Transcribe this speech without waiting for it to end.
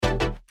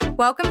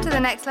Welcome to the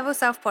Next Level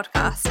Self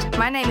podcast.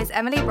 My name is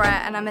Emily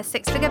Brett and I'm a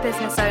six-figure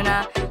business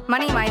owner,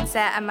 money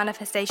mindset and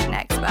manifestation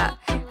expert.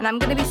 And I'm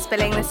going to be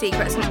spilling the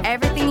secrets and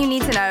everything you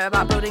need to know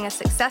about building a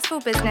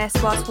successful business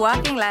whilst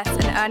working less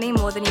and earning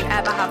more than you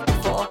ever have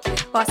before,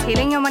 whilst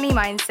healing your money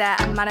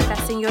mindset and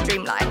manifesting your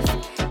dream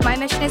life. My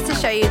mission is to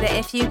show you that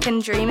if you can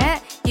dream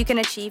it, you can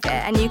achieve it,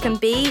 and you can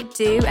be,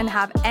 do, and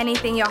have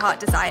anything your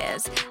heart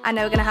desires. I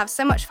know we're going to have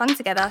so much fun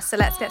together, so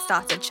let's get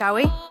started, shall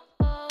we?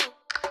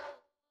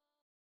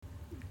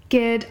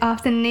 Good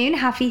afternoon,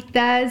 happy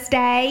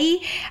Thursday.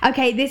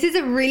 Okay, this is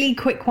a really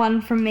quick one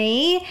from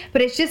me,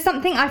 but it's just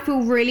something I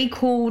feel really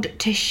called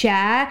to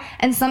share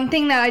and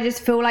something that I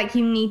just feel like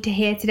you need to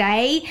hear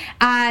today.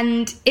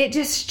 And it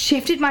just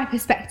shifted my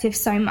perspective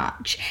so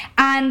much.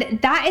 And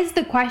that is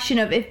the question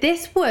of, if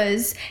this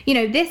was,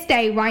 this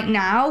day right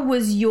now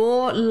was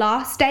your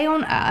last day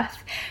on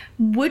earth,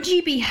 would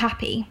you be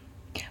happy?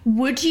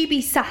 Would you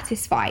be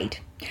satisfied?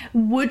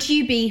 Would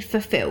you be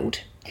fulfilled?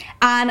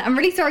 And I'm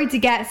really sorry to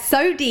get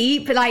so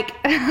deep, like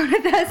on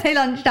a Thursday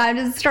lunchtime,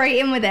 just straight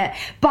in with it.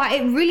 But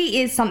it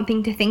really is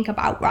something to think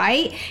about,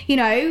 right?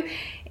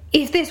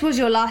 If this was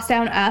your last day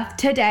on earth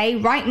today,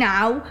 right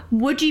now,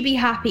 would you be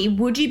happy?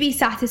 Would you be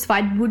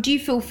satisfied? Would you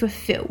feel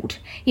fulfilled?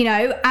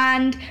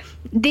 And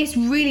this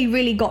really,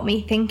 really got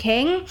me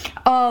thinking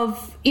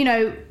of,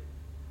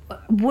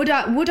 would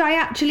I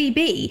actually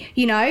be,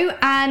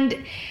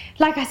 and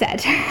like I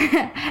said,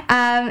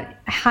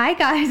 hi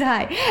guys,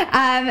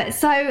 hi.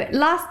 So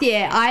last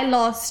year I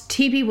lost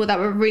two people that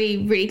were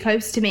really, really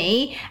close to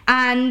me,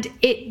 and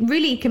it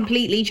really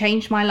completely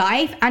changed my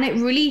life, and it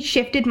really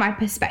shifted my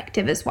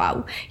perspective as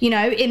well.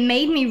 It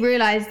made me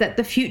realize that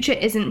the future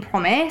isn't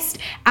promised,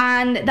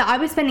 and that I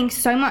was spending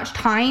so much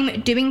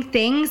time doing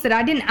things that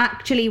I didn't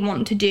actually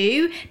want to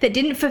do, that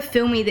didn't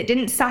fulfill me, that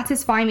didn't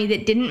satisfy me,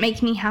 that didn't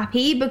make me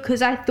happy,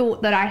 because I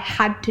thought that I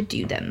had to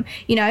do them,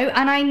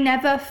 and I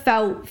never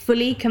felt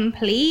fully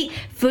complete,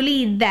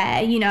 fully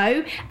there,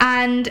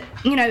 and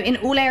in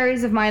all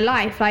areas of my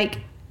life, like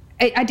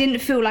I didn't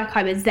feel like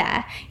I was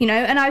there,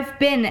 and I've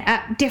been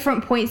at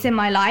different points in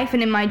my life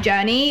and in my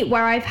journey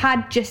where I've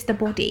had just the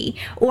body,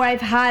 or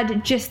I've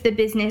had just the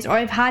business, or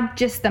I've had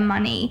just the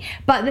money.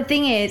 But the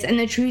thing is, and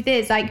the truth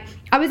is, like,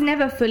 I was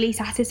never fully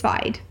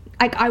satisfied.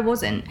 Like, I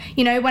wasn't,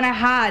 when I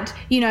had,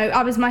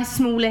 I was my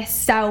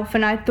smallest self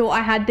and I thought I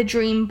had the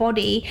dream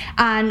body.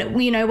 And,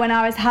 when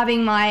I was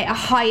having my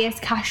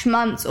highest cash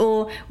months,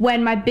 or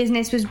when my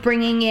business was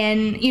bringing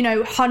in,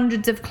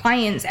 hundreds of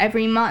clients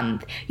every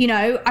month,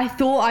 I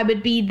thought I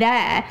would be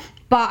there.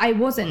 But I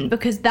wasn't,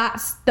 because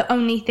that's the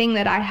only thing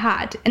that I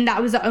had. And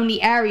that was the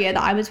only area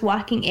that I was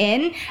working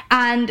in.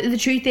 And the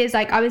truth is,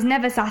 like, I was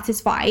never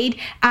satisfied.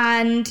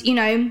 And,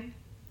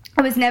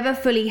 I was never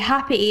fully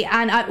happy,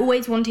 and I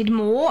always wanted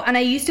more, and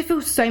I used to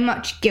feel so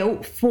much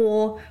guilt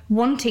for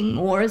wanting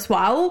more as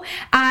well.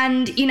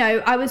 And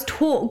I was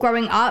taught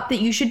growing up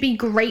that you should be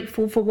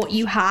grateful for what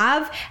you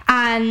have,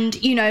 and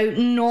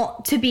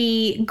not to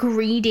be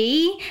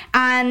greedy.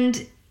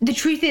 And the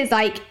truth is,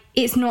 like,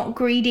 it's not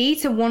greedy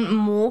to want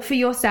more for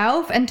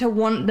yourself and to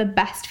want the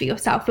best for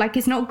yourself. Like,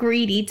 it's not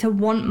greedy to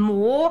want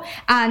more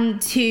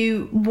and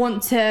to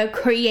want to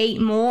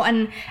create more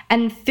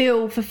and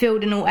feel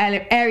fulfilled in all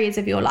areas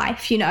of your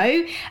life,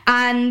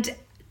 and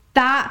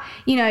that,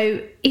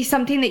 is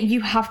something that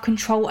you have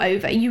control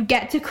over. You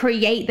get to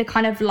create the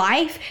kind of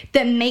life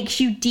that makes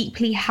you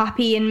deeply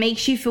happy and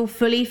makes you feel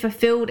fully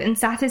fulfilled and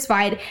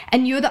satisfied.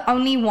 And you're the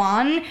only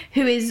one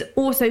who is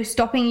also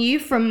stopping you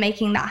from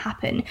making that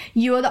happen.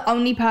 You're the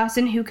only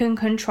person who can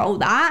control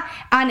that.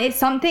 And it's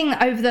something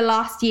that over the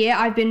last year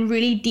I've been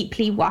really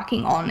deeply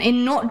working on,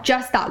 in not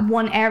just that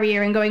one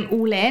area and going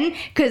all in,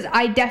 because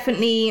I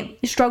definitely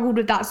struggled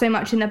with that so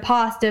much in the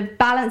past, of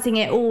balancing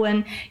it all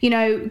and,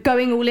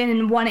 going all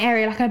in one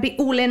area. Like, I'd be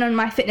all in on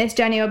my fitness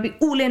journey, I'll be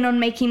all in on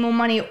making more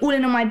money, all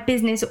in on my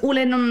business, all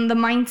in on the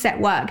mindset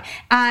work,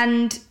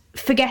 and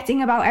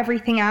forgetting about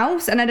everything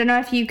else. And I don't know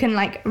if you can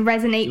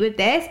resonate with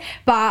this,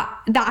 but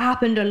that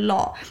happened a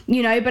lot,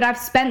 but I've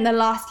spent the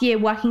last year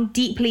working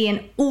deeply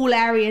in all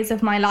areas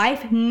of my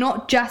life,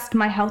 not just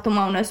my health and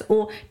wellness,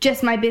 or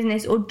just my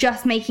business, or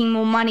just making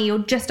more money, or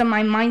just on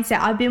my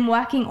mindset. I've been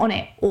working on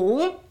it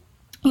all.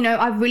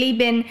 I've really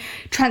been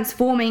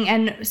transforming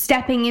and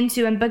stepping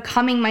into and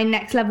becoming my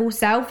next level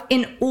self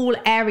in all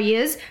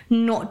areas,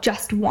 not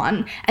just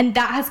one. And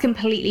that has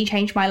completely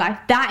changed my life.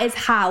 That is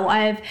how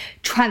I've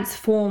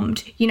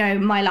transformed,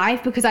 my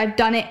life, because I've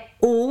done it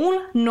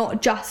all, not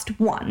just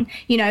one,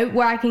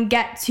 where I can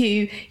get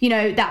to,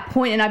 that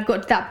point, and I've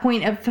got to that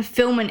point of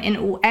fulfillment in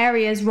all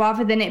areas,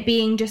 rather than it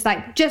being just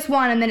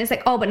one, and then it's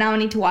like, oh, but now I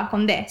need to work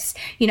on this,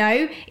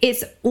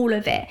 it's all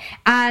of it.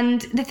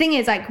 And the thing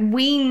is,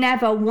 we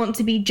never want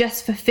to be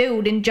just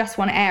fulfilled in just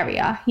one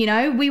area,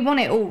 we want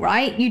it all,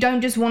 right? You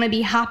don't just want to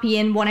be happy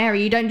in one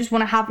area. You don't just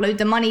want to have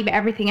loads of money, but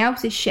everything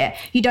else is shit.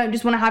 You don't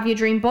just want to have your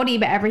dream body,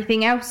 but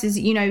everything else is,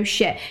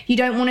 shit. You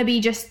don't want to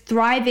be just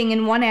thriving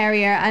in one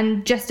area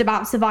and just about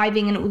about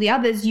surviving and all the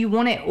others. You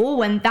want it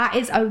all, and that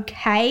is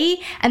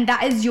okay, and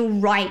that is your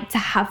right to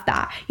have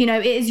that. You know,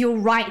 it is your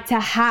right to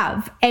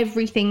have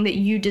everything that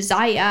you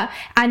desire,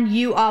 and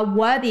you are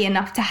worthy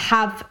enough to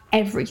have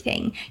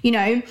everything. You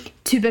know,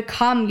 to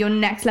become your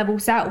next level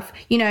self,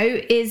 you know,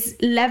 is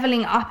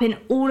leveling up in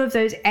all of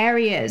those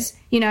areas,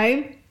 you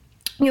know,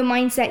 your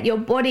mindset, your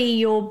body,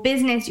 your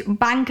business, your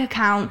bank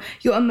account,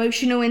 your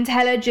emotional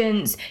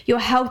intelligence, your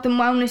health and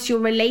wellness, your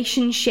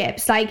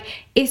relationships. Like,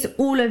 it's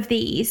all of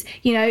these,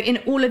 you know, in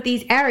all of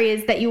these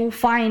areas that you will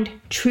find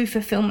true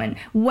fulfillment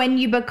when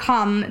you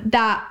become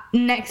that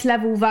next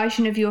level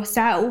version of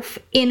yourself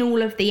in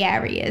all of the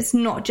areas,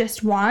 not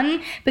just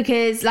one.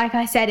 Because like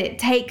I said, it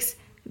takes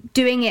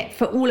doing it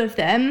for all of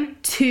them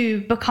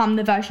to become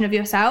the version of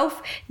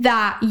yourself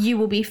that you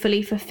will be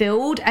fully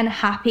fulfilled and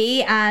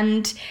happy,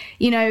 and,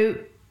 you know,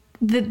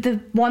 the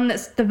one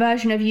that's the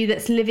version of you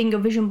that's living your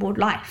vision board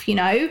life, you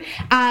know.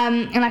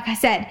 And like I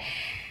said,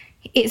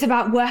 it's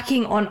about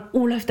working on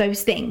all of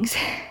those things.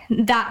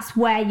 That's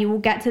where you will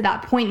get to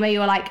that point where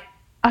you're like,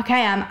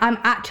 okay, I'm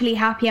actually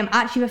happy. I'm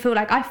actually fulfilled.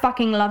 Like, I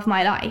fucking love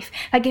my life.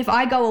 Like, if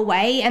I go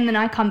away and then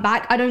I come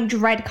back, I don't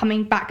dread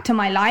coming back to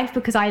my life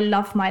because I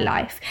love my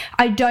life.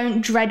 I don't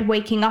dread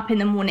waking up in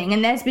the morning.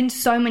 And there's been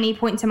so many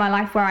points in my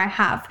life where I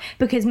have,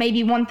 because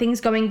maybe one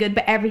thing's going good,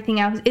 but everything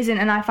else isn't.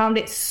 And I found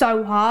it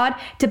so hard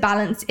to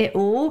balance it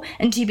all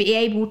and to be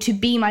able to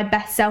be my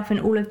best self in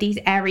all of these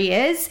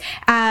areas.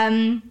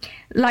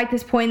 Like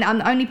this point that I'm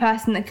the only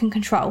person that can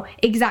control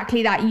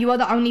exactly that. You are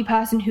the only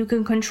person who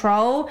can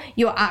control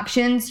your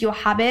actions, your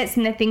habits,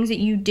 and the things that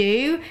you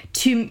do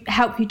to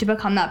help you to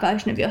become that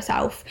version of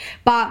yourself.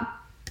 But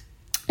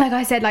like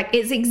I said, like,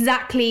 it's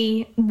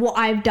exactly what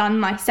I've done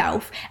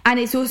myself, and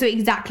it's also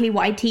exactly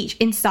what I teach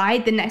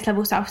inside the Next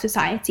Level Self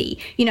Society.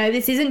 You know,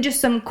 this isn't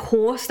just some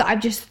course that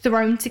I've just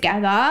thrown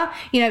together.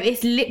 You know,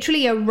 it's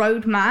literally a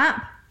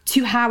roadmap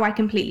to how I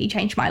completely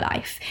changed my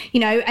life, you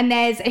know. And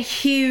there's a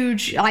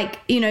huge, like,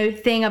 you know,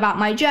 thing about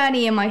my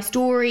journey and my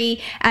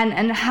story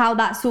and how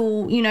that's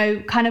all, you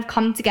know, kind of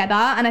come together.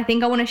 And I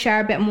think I want to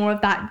share a bit more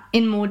of that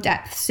in more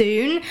depth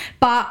soon.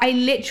 But I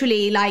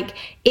literally, like,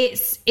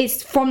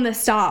 it's from the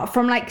start,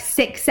 from like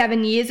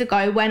 6-7 years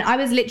ago, when I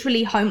was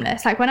literally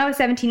homeless. Like, when I was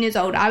 17 years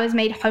old, I was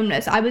made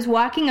homeless. I was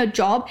working a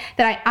job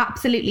that I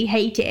absolutely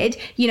hated,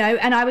 you know,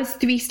 and I was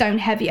 3 stone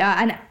heavier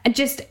and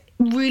just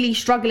really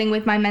struggling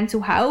with my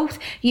mental health.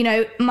 You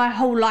know, my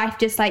whole life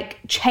just like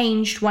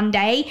changed one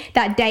day.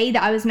 That day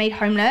that I was made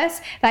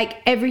homeless,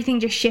 like, everything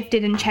just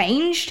shifted and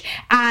changed.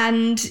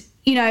 And,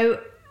 you know,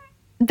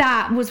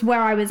 that was where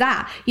I was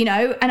at, you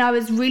know, and I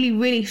was really,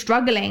 really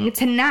struggling,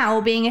 to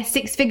now being a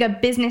 6-figure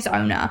business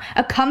owner,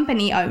 a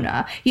company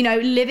owner, you know,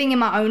 living in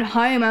my own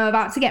home. I'm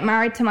about to get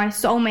married to my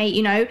soulmate,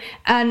 you know,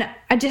 and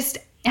I just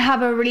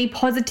have a really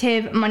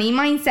positive money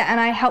mindset, and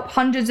I help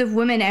hundreds of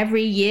women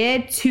every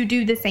year to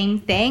do the same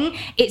thing.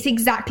 It's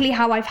exactly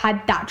how I've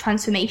had that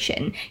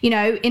transformation, you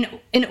know,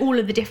 in all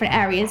of the different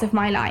areas of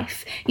my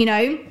life. You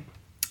know,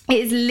 it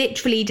is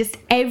literally just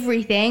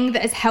everything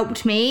that has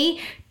helped me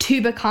to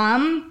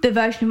become the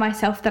version of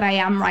myself that I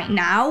am right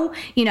now,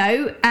 you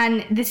know.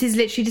 And this is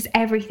literally just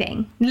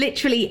everything,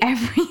 literally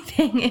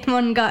everything in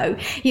one go,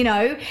 you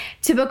know,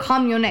 to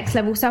become your next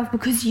level self,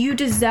 because you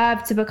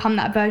deserve to become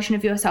that version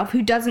of yourself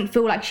who doesn't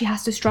feel like she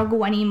has to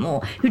struggle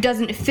anymore, who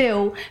doesn't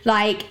feel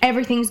like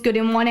everything's good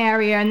in one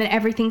area and then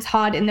everything's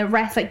hard in the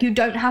rest. Like, you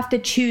don't have to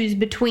choose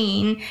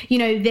between, you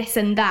know, this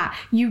and that.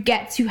 You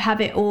get to have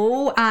it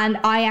all, and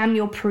I am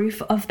your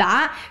proof of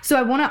that. So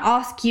I want to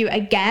ask you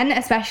again,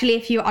 especially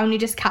if you're only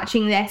just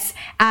catching this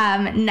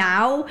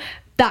now,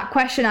 that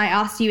question I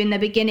asked you in the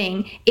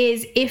beginning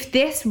is, if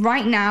this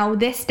right now,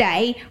 this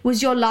day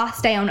was your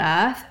last day on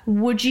earth,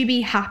 would you be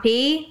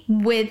happy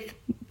with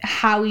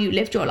how you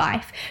lived your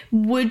life?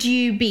 Would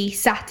you be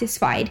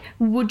satisfied?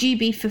 Would you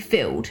be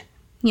fulfilled?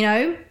 You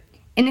know?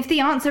 And if the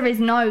answer is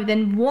no,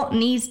 then what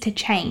needs to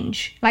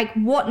change? Like,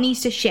 what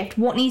needs to shift?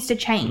 What needs to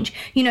change?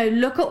 You know,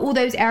 look at all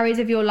those areas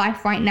of your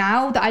life right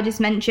now that I just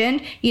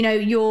mentioned, you know,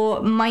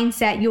 your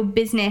mindset, your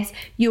business,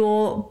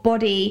 your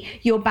body,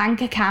 your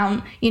bank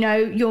account, you know,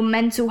 your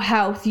mental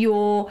health,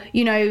 your,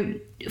 you know,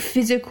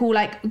 physical,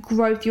 like,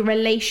 growth, your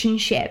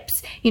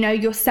relationships, you know,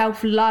 your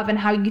self-love and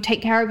how you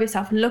take care of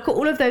yourself. Look at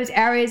all of those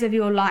areas of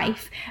your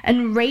life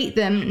and rate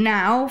them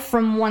now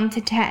from 1 to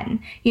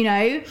 10. You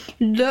know,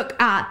 look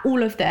at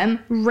all of them,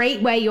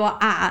 rate where you're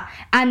at,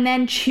 and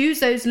then choose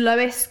those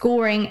lowest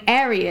scoring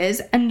areas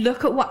and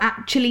look at what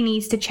actually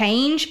needs to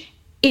change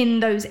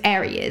in those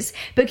areas,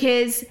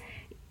 because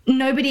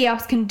nobody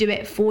else can do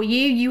it for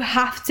you. You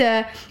have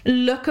to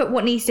look at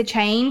what needs to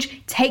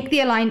change, take the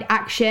aligned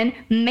action,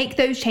 make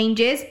those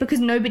changes, because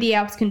nobody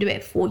else can do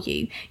it for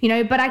you, you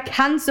know. But I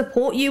can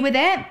support you with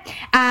it.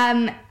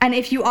 And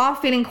if you are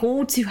feeling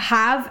called to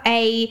have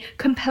a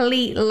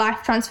complete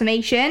life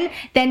transformation,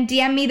 then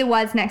DM me the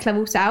words Next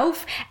Level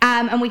Self,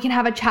 and we can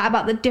have a chat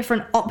about the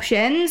different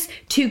options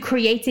to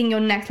creating your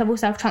next level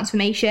self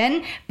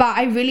transformation. But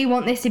I really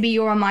want this to be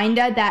your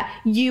reminder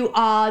that you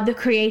are the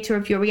creator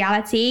of your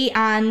reality,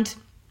 and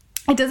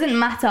it doesn't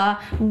matter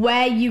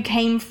where you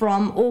came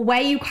from or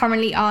where you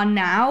currently are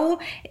now.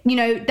 You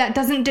know, that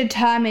doesn't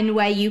determine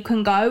where you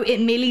can go.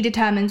 It merely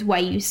determines where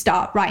you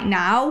start right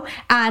now.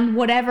 And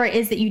whatever it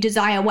is that you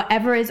desire,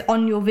 whatever is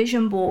on your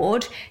vision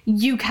board,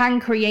 you can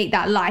create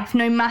that life.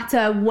 No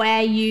matter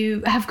where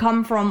you have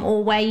come from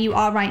or where you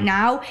are right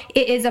now,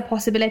 it is a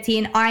possibility.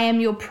 And I am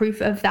your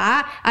proof of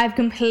that. I've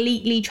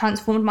completely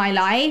transformed my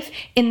life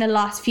in the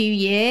last few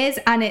years.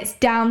 And it's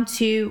down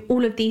to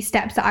all of these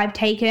steps that I've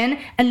taken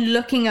and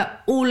looking at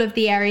all of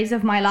the areas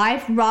of my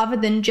life rather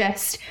than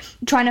just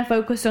trying to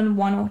focus on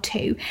one or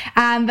two.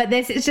 But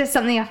this is just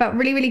something I felt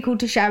really cool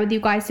to share with you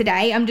guys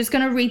today. I'm just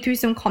going to read through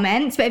some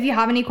comments, but if you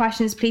have any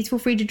questions, please feel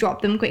free to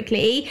drop them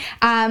quickly.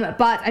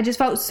 But I just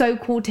felt so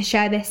cool to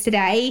share this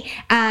today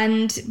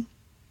and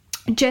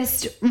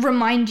just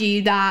remind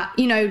you that,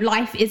 you know,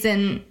 life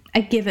isn't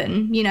a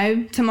given, you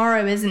know,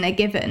 tomorrow isn't a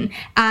given.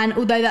 And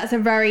although that's a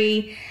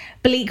very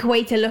bleak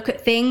way to look at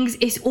things,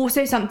 it's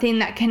also something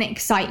that can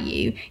excite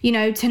you, you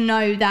know, to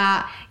know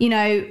that, you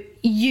know,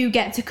 you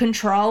get to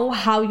control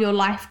how your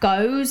life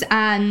goes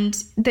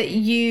and that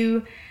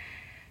you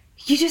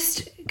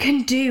just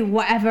can do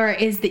whatever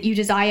it is that you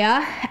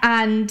desire,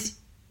 and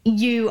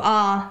you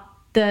are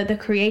the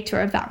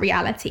creator of that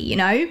reality, you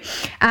know.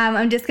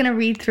 I'm just going to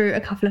read through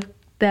a couple of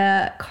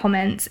the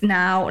comments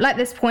now. Like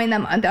this point,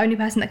 I'm the only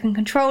person that can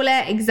control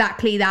it.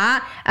 Exactly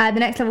that. The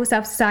Next Level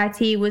Self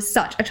Society was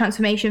such a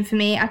transformation for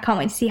me. I can't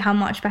wait to see how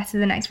much better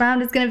the next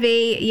round is going to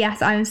be.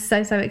 Yes, I'm so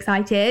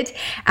excited.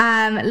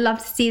 Love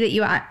to see that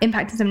you are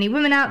impacting so many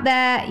women out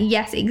there.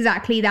 Yes,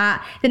 exactly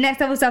that. The Next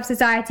Level Self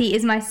Society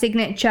is my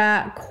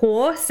signature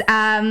course.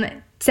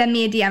 Send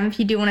me a DM if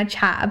you do want to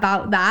chat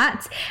about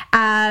that.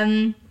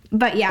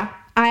 But yeah,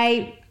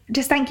 I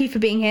just thank you for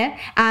being here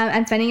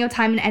and spending your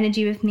time and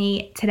energy with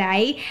me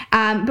today.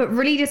 But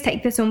really just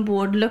take this on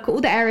board. Look at all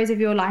the areas of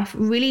your life,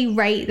 really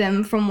rate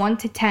them from 1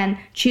 to 10.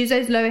 Choose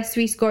those lowest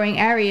 3 scoring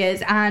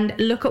areas and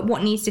look at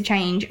what needs to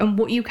change and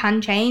what you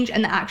can change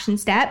and the action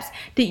steps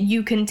that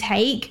you can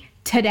take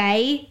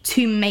today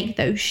to make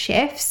those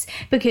shifts,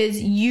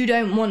 because you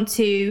don't want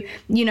to,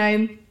 you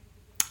know,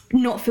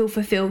 not feel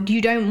fulfilled.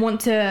 You don't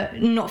want to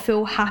not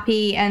feel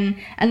happy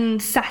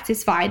and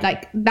satisfied.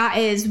 Like that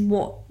is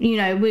what, you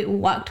know, we all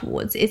work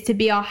towards, is to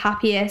be our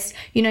happiest,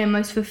 you know,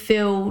 most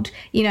fulfilled,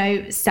 you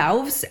know,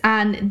 selves.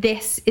 And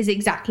this is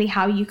exactly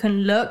how you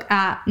can look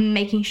at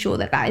making sure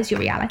that that is your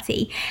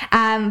reality.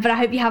 But I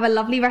hope you have a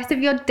lovely rest of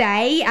your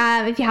day.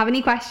 If you have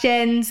any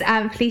questions,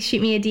 please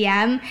shoot me a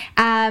DM.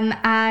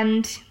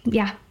 And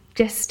yeah,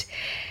 just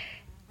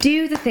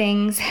do the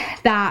things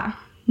that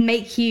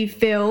make you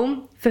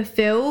feel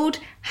fulfilled,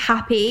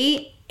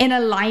 happy, in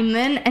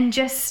alignment, and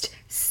just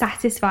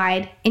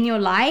satisfied in your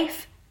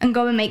life, and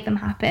go and make them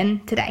happen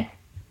today.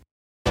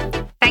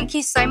 Thank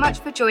you so much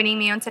for joining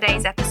me on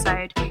today's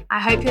episode. I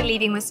hope you're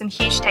leaving with some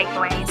huge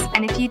takeaways.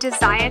 And if you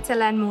desire to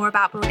learn more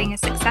about building a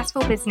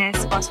successful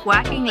business whilst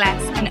working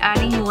less and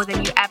earning more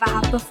than you ever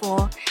have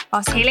before,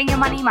 whilst healing your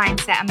money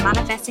mindset and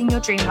manifesting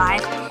your dream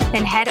life,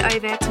 then head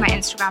over to my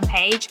Instagram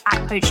page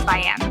at Coached by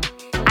Em.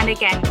 And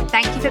again,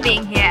 thank you for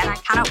being here, and I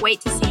cannot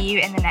wait to see you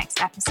in the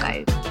next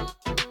episode.